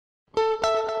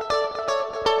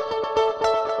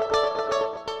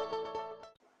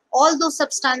all those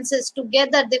substances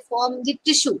together, they form the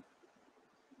tissue.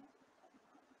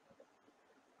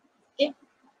 Okay.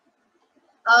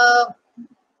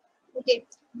 Okay.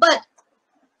 But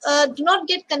do not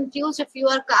get confused if you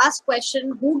are asked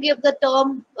question who gave the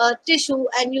term tissue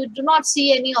and you do not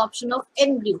see any option of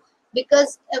embryo,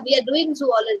 because we are doing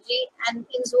zoology, and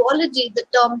in zoology the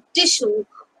term tissue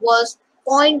was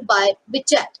coined by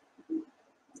Bichat.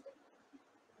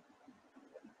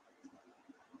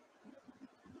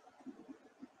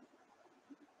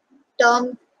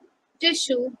 Term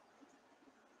tissue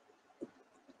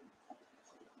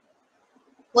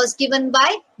was given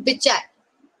by Bichat.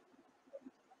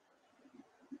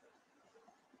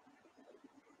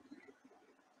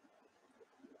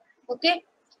 Okay,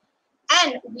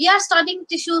 and we are studying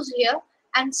tissues here,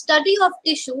 and study of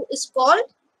tissue is called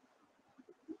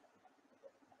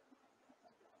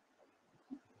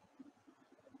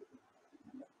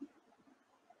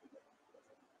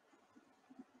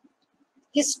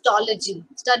histology.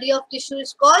 Study of tissue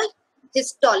is called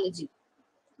histology.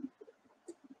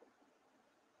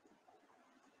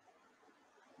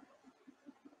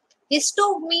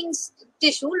 Histo means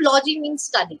tissue, logy means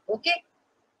study. Okay.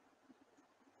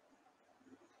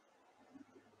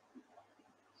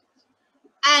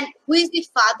 And who is the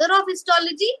father of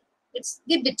histology? It's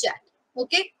the Bichat.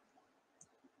 Okay.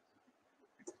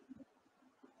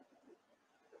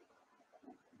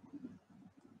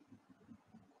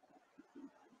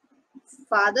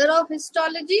 Father of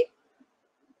histology.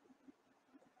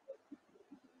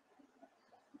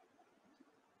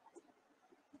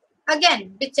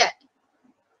 Again, Bichat.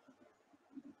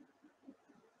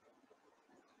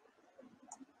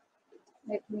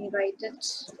 Let me write it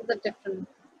with a different.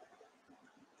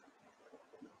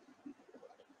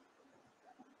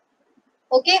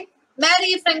 Okay.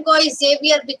 Marie Francois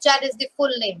Xavier Bichat is the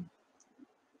full name.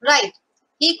 Right.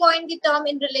 He coined the term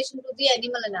in relation to the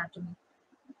animal anatomy.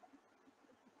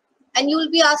 And you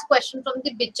will be asked question from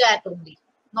the Bichat only,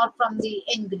 not from the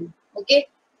embryo. Okay.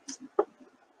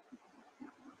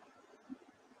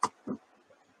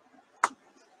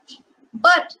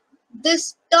 But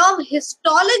this term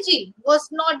histology was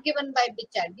not given by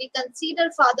Bichat. We consider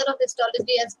father of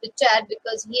histology as Bichat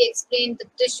because he explained the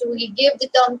tissue. He gave the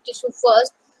term tissue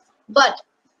first. But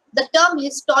the term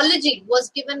histology was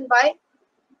given by.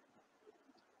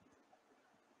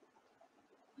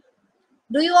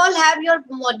 Do you all have your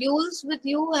modules with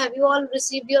you? Have you all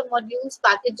received your modules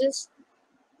packages?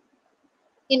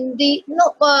 In the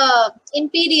in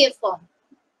PDF form.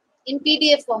 In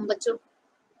PDF form, bacho.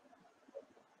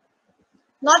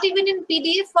 Not even in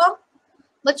PDF form.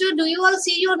 Bacho, do you all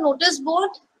see your notice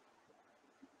board?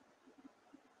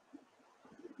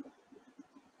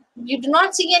 You do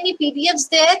not see any PDFs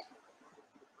there?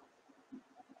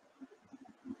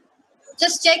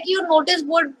 Just check your notice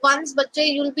board once, bache.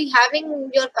 You will be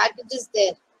having your packages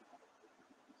there.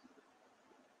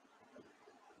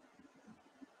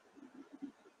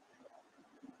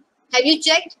 Have you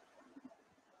checked?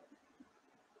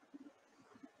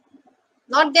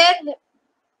 Not there?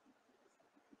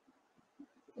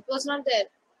 It was not there.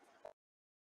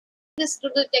 This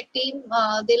to the tech team,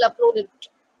 they'll upload it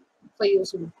for you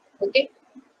soon. Okay.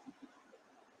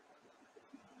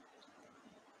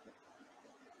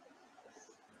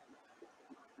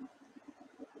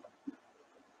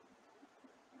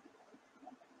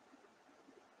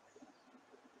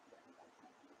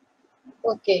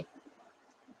 Okay.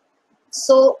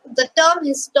 So the term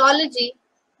histology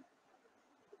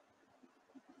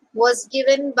was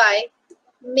given by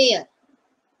Mayer.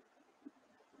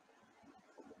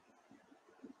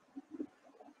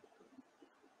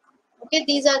 Okay,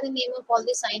 these are the name of all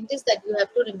the scientists that you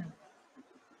have to remember.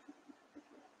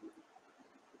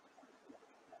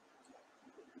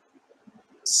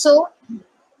 So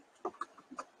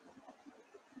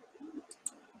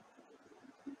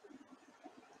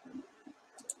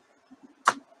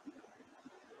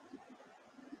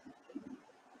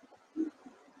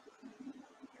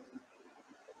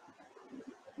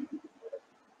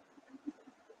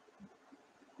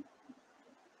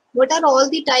what are all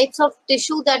the types of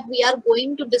tissue that we are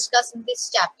going to discuss in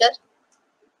this chapter?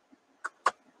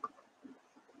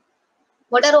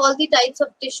 What are all the types of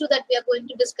tissue that we are going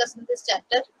to discuss in this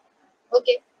chapter?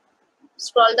 Okay.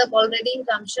 Scrolled up already,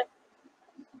 Ramsha.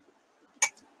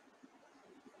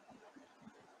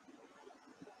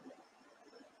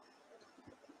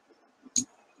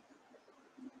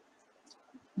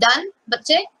 Done,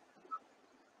 bache?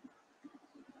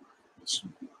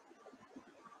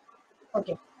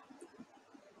 Okay.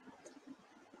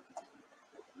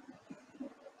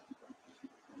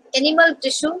 Animal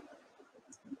tissue.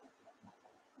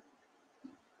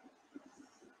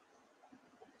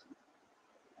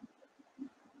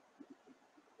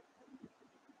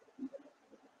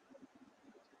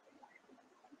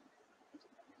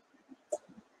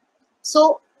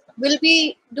 So we'll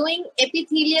be doing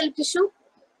epithelial tissue.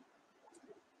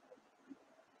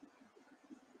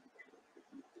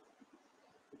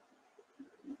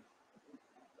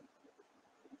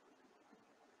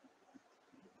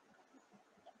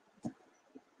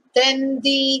 Then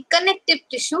the connective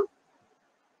tissue.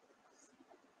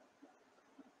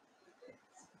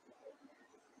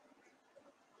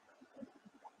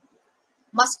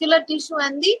 Muscular tissue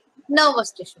and the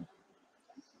nervous tissue.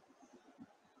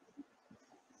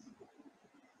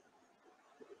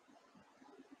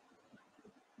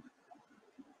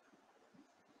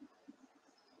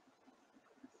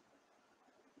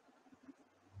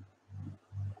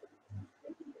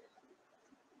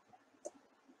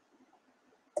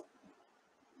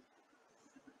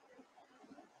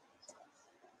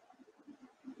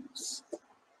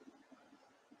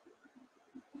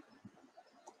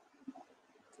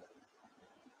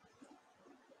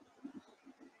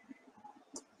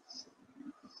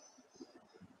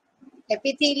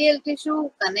 Epithelial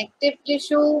tissue, connective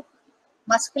tissue,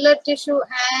 muscular tissue,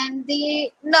 and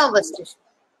the nervous tissue.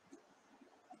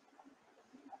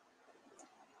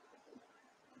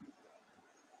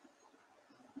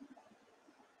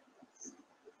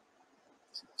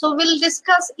 So we'll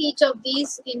discuss each of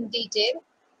these in detail.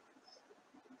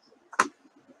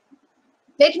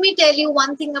 Let me tell you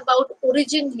one thing about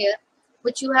origin here,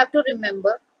 which you have to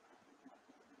remember.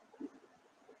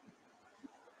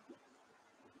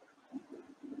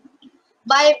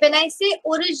 When I say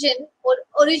origin or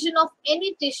origin of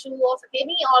any tissue, of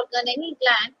any organ, any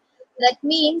gland, that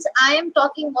means I am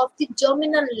talking of the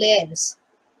germinal layers.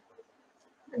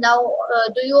 Now,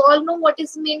 do you all know what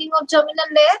is the meaning of germinal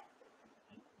layer?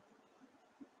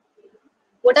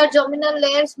 What are germinal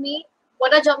layers mean?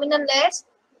 What are germinal layers?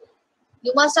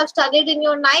 You must have studied in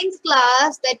your 9th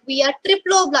class that we are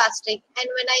triploblastic. And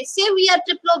when I say we are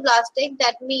triploblastic,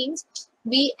 that means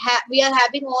we are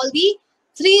having all the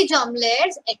 3 germ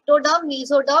layers: ectoderm,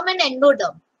 mesoderm, and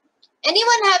endoderm.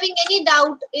 Anyone having any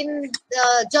doubt in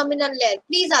the germinal layer,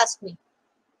 please ask me.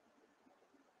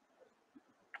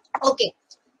 Okay,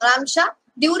 Ramsha,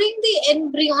 during the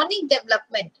embryonic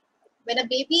development, when a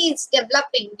baby is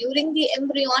developing, during the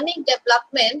embryonic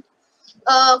development,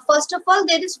 first of all,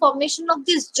 there is formation of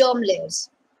these germ layers.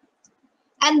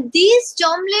 And these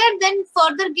germ layers then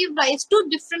further give rise to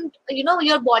different,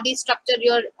 your body structure,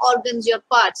 your organs, your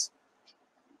parts.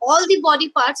 All the body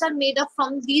parts are made up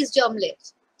from these germ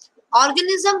layers.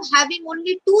 Organism having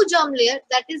only 2 germ layers,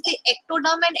 that is the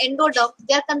ectoderm and endoderm,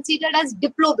 they are considered as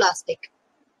diploblastic.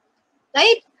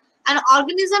 Right? An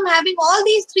organism having all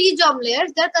these 3 germ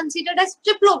layers, they are considered as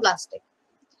triploblastic.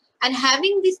 And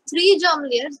having these 3 germ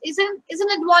layers is an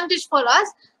advantage for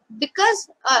us, because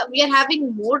we are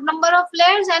having more number of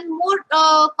layers and more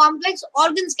complex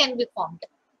organs can be formed.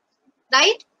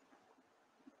 Right?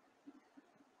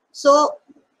 So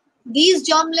these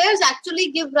germ layers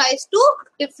actually give rise to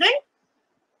different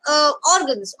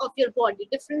organs of your body,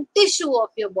 different tissue of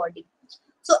your body.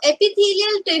 So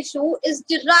epithelial tissue is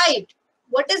derived.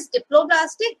 What is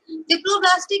diploblastic?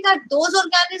 Diploblastic are those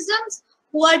organisms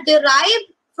who are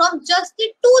derived from just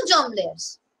the 2 germ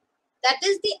layers. That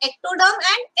is the ectoderm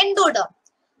and endoderm.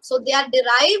 So they are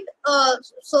derived,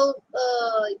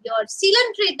 your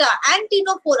coelenterata and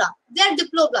ctenophora, they are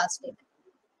diploblastic.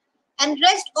 And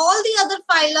rest all the other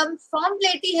phylum from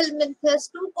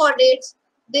platyhelminthes to chordates,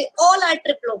 they all are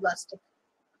triploblastic.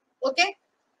 Okay.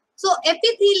 So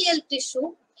epithelial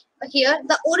tissue, here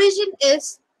the origin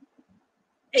is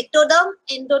ectoderm,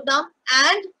 endoderm,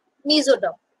 and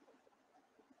mesoderm.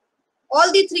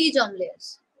 All the 3 germ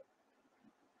layers.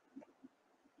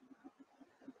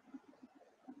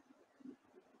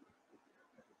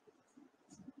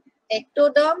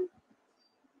 Ectoderm,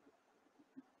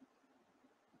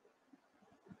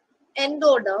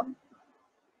 endoderm,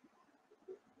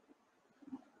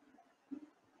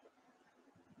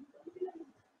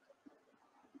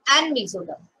 and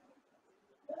mesoderm.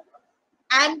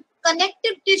 And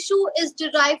connective tissue is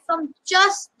derived from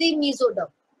just the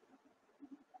mesoderm.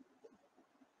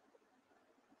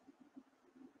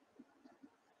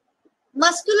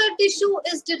 Muscular tissue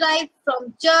is derived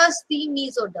from just the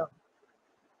mesoderm.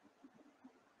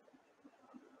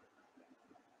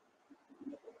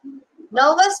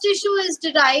 Nervous tissue is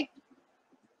derived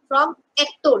from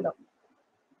ectoderm.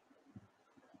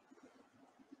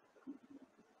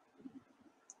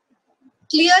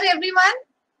 Clear, everyone?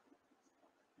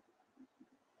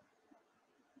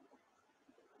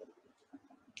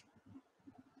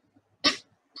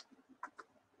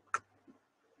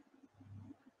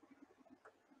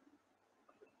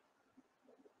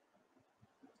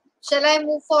 Shall I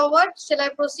move forward? Shall I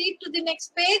proceed to the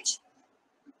next page?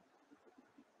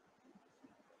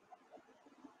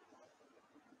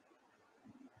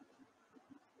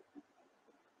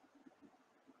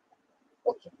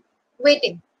 Okay,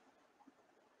 waiting.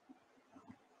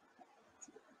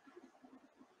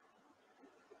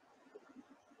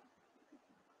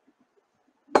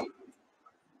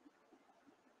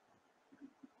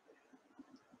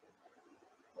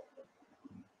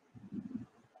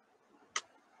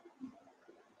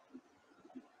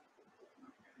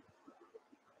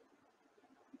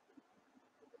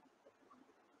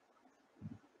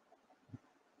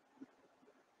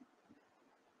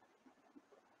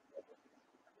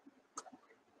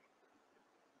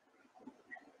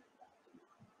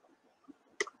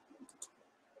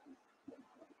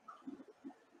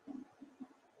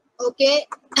 Okay,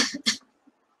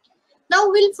 now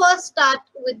we'll first start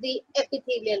with the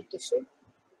epithelial tissue.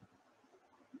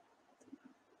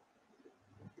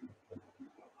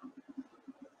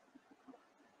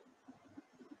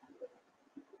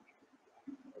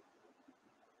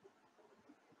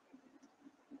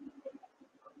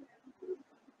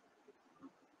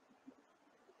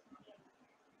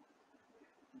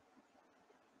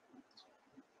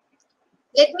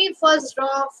 Let me first draw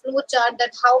a flow chart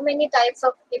that how many types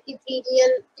of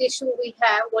epithelial tissue we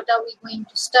have, what are we going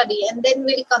to study, and then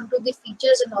we'll come to the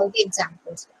features and all the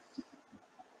examples.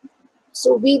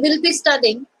 So we will be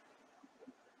studying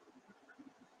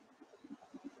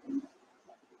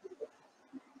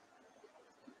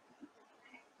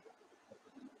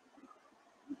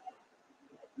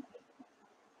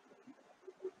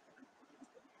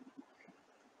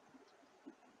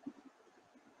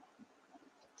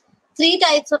three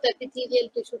types of epithelial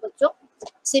tissue, बच्चों.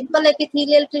 Simple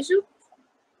epithelial tissue,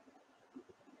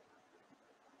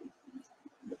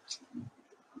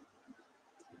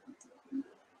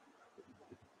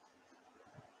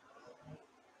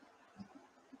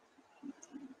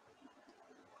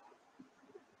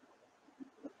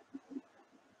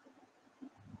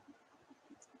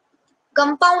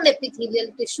 compound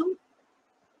epithelial tissue,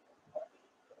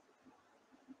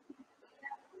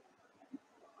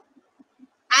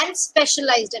 and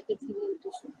specialized epithelial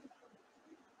tissue.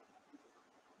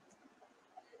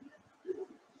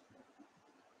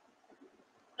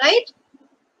 Right?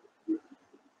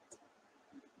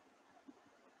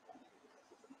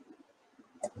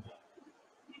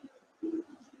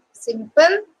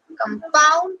 Simple,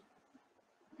 compound,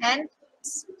 and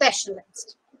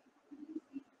specialized.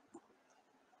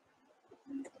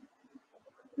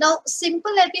 Now,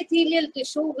 simple epithelial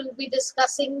tissue, will be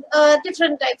discussing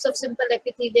different types of simple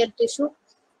epithelial tissue,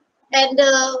 and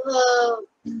the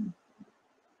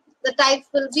types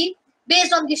will be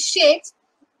based on the shades.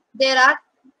 There are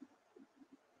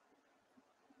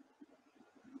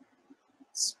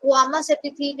squamous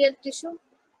epithelial tissue,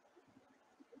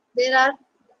 there are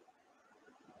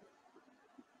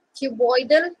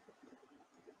cuboidal,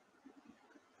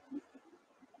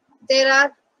 there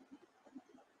are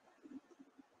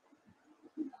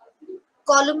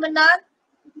columnar,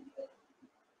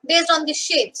 based on the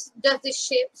shapes, just the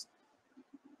shapes.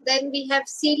 Then we have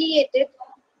ciliated,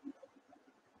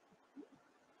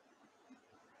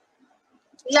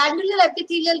 glandular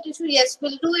epithelial tissue. Yes,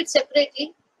 we'll do it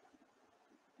separately.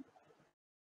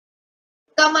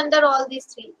 Come under all these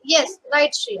three. Yes,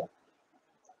 right, Shreya.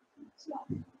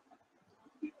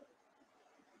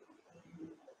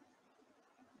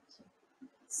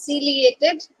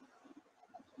 Ciliated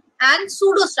and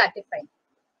pseudostratified.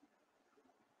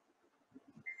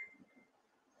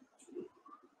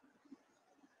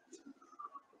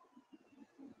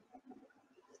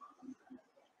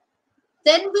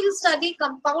 Then we'll study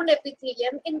compound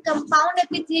epithelium. In compound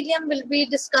epithelium, we'll be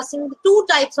discussing the two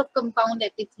types of compound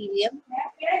epithelium.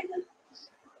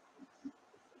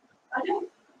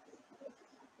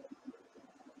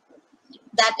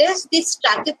 That is the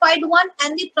stratified one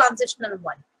and the transitional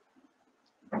one.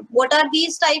 What are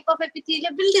these type of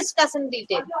epithelium? We'll discuss in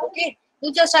detail. Okay,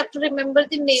 you just have to remember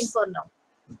the name for now.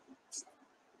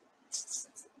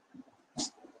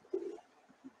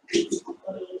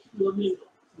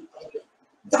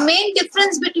 The main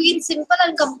difference between simple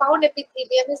and compound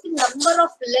epithelium is the number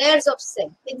of layers of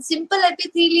cell. In simple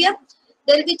epithelium,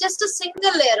 there will be just a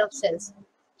single layer of cells.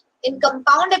 In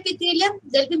compound epithelium,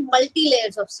 there will be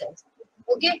multi-layers of cells.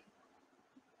 Okay,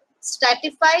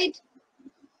 stratified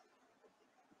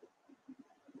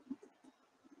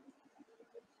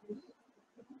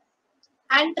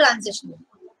and transitional.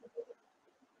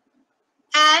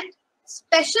 And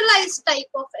specialized type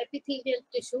of epithelial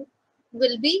tissue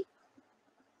will be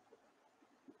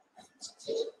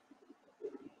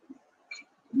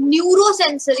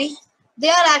neurosensory. They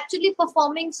are actually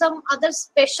performing some other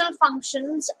special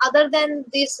functions other than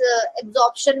this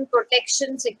absorption,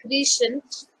 protection, secretion.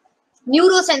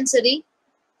 Neurosensory.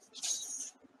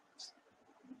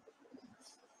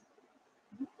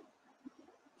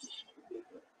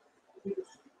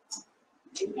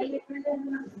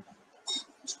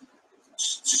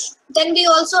 Then we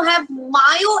also have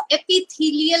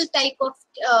myoepithelial type of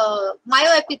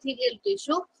myoepithelial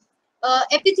tissue.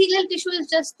 Epithelial tissue is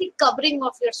just the covering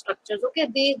of your structures. Okay,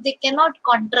 they cannot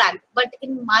contract, but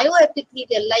in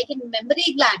myoepithelial, like in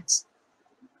mammary glands,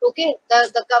 okay,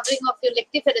 the covering of your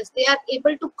lactiferous, they are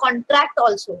able to contract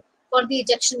also for the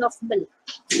ejection of milk.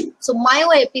 So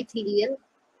myoepithelial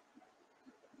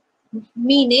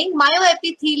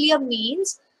myoepithelia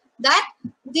means that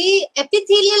the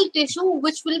epithelial tissue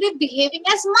which will be behaving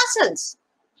as muscles.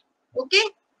 Okay,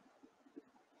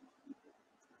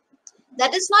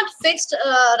 that is not fixed,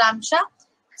 Ramsha.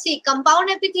 See, compound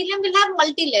epithelium will have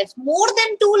multi layers. More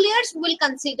than 2 layers will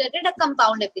consider it a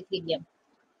compound epithelium.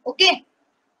 Okay.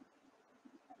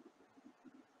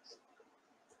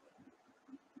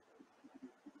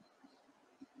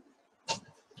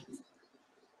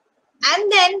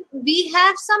 And then we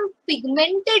have some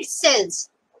pigmented cells.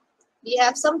 We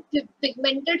have some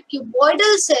pigmented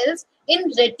cuboidal cells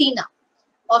in retina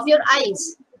of your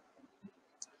eyes.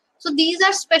 So these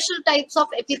are special types of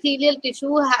epithelial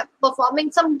tissue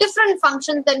performing some different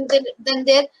functions than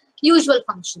their usual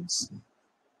functions.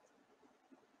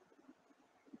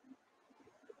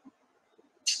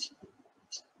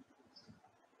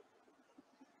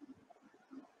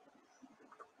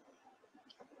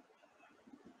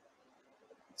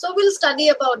 So we'll study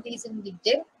about these in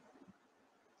detail.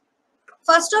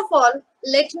 First of all,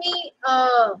 let me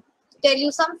tell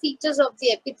you some features of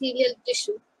the epithelial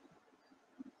tissue.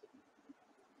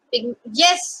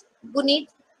 Yes, Guneet.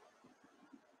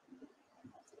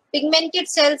 Pigmented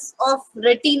cells of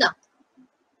retina.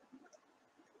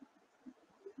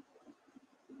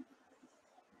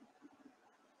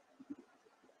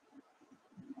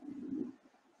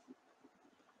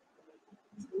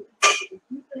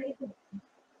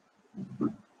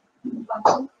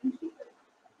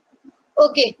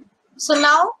 Okay, so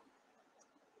now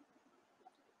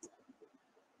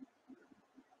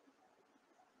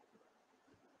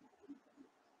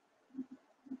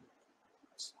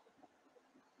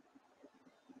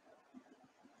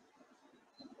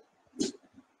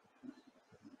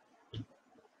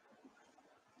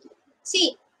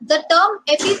see, the term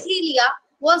epithelia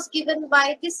was given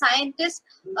by the scientist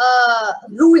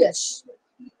Ruyesh.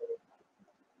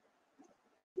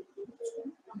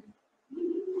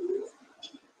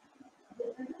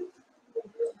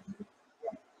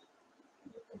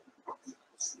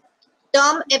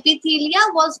 Term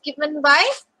epithelia was given by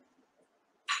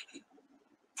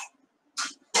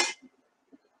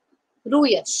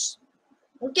Ruyesh.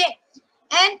 Okay,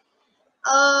 and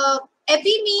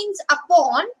epi means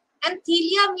upon and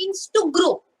thelia means to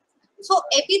grow. So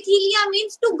epithelia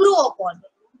means to grow upon.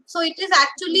 So it is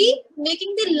actually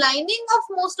making the lining of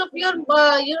most of your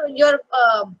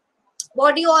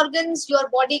body organs, your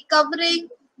body covering.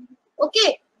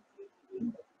 Okay,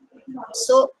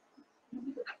 so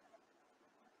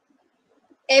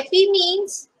epi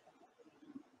means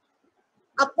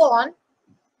upon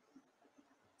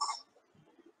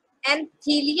and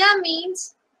thelia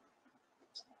means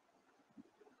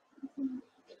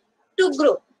to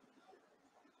grow.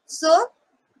 So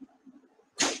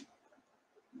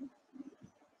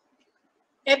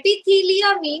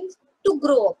epithelia means to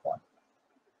grow upon.